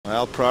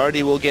Well,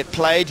 priority will get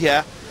played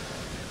here.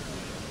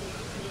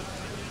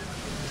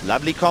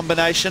 Lovely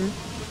combination.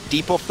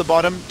 Deep off the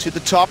bottom to the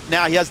top.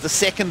 Now here's the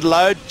second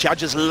load.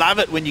 Judges love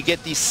it when you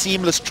get these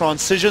seamless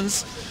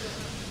transitions.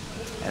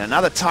 And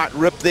another tight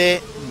rip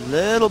there.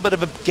 Little bit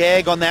of a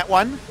gag on that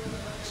one.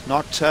 It's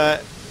not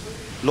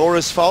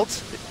Laura's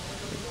fault.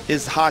 It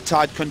is high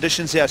tide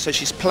conditions here. So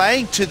she's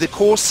playing to the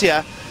course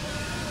here.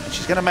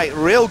 She's going to make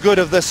real good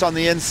of this on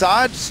the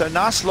inside. So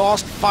nice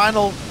last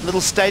final little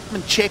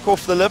statement check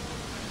off the lip.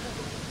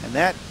 And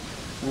that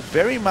will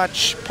very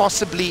much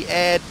possibly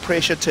add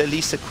pressure to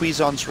Alessa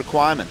Quizon's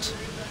requirement.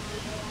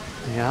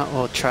 Yeah,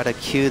 we'll try to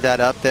cue that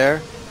up there.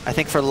 I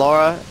think for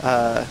Laura,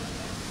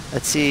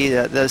 let's see,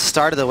 the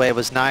start of the wave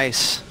was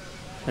nice.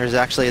 There's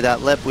actually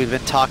that lip we've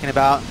been talking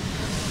about,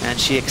 and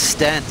she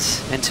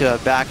extends into a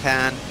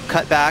backhand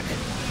cutback.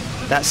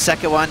 That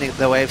second one,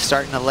 the wave's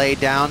starting to lay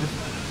down.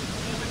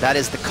 That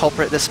is the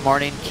culprit this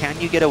morning. Can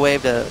you get a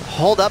wave to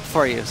hold up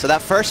for you? So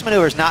that first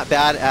maneuver is not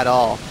bad at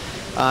all.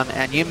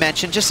 And you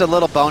mentioned just a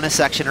little bonus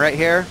section right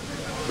here,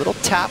 little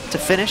tap to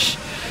finish.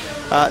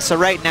 So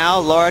right now,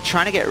 Laura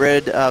trying to get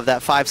rid of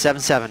that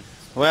 577.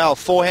 Well,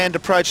 forehand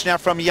approach now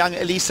from young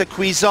Alessa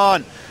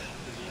Quizon.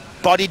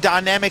 Body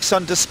dynamics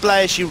on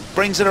display. She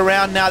brings it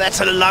around now. That's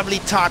a lovely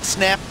tight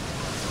snap.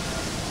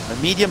 A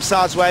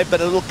medium-sized wave, but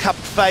a little cupped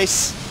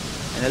face.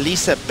 And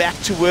Alessa back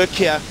to work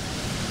here.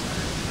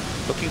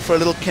 Looking for a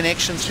little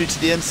connection through to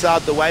the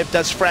inside. The wave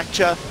does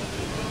fracture.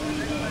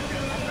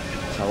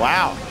 So,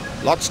 wow.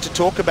 Lots to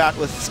talk about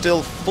with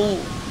still full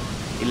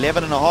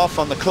 11.5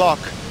 on the clock.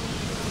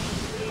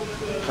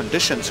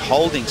 Conditions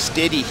holding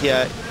steady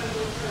here.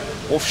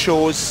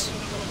 Offshores.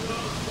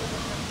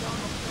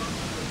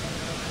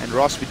 And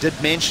Ross, we did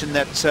mention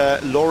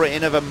that Laura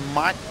Enever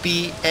might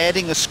be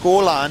adding a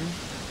scoreline.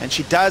 And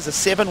she does, a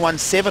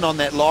 7-1-7 on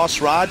that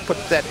last ride. Put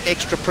that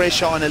extra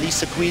pressure on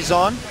Alessa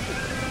Quizon.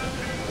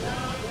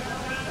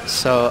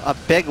 So a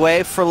big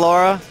wave for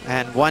Laura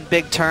and one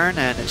big turn,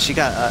 and she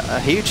got a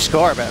huge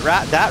score. But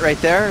that right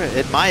there,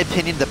 in my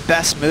opinion, the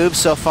best move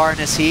so far in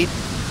this heat.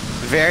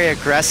 Very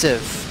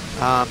aggressive.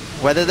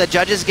 Whether the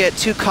judges get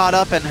too caught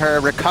up in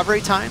her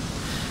recovery time,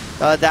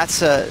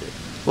 that's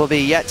will be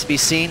yet to be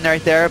seen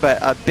right there. But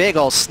a big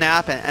old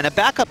snap and a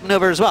backup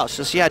maneuver as well.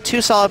 So she had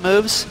two solid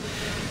moves.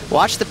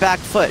 Watch the back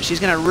foot.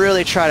 She's going to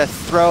really try to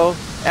throw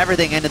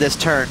everything into this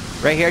turn.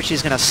 Right here,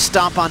 she's going to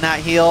stomp on that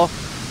heel.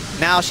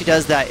 Now she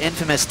does that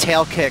infamous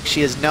tail kick.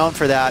 She is known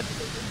for that.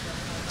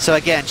 So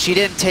again, she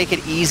didn't take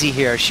it easy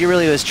here. She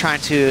really was trying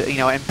to,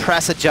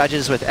 impress the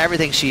judges with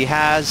everything she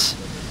has.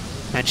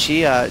 And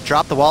she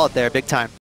dropped the wallet there big time.